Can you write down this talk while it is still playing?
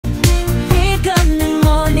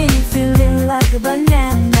like a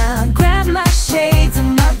banana. Grab my shades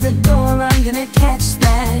and lock the door, I'm gonna catch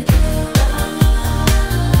that.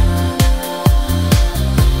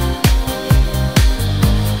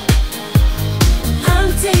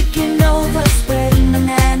 I'm taking over, spreading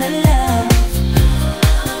banana love.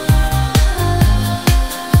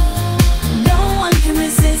 No one can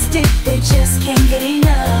resist it, they just can't get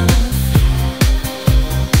enough.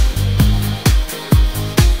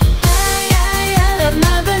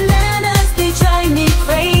 My bananas, they drive me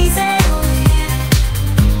crazy.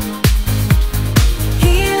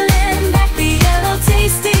 Peeling back the yellow,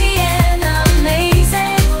 tasty and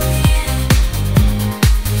amazing.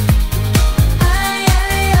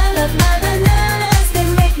 I love my bananas, they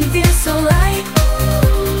make me feel so right.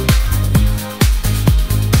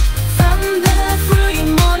 From the fruity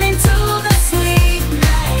morning to the sweet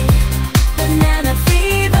night, banana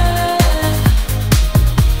fever.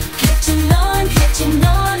 Catching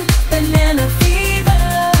on, banana fever.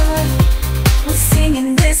 We're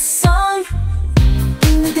singing this song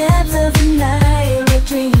in the depths of the night where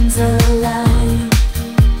dreams are alive.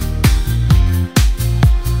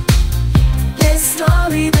 This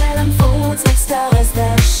story that unfolds like stars that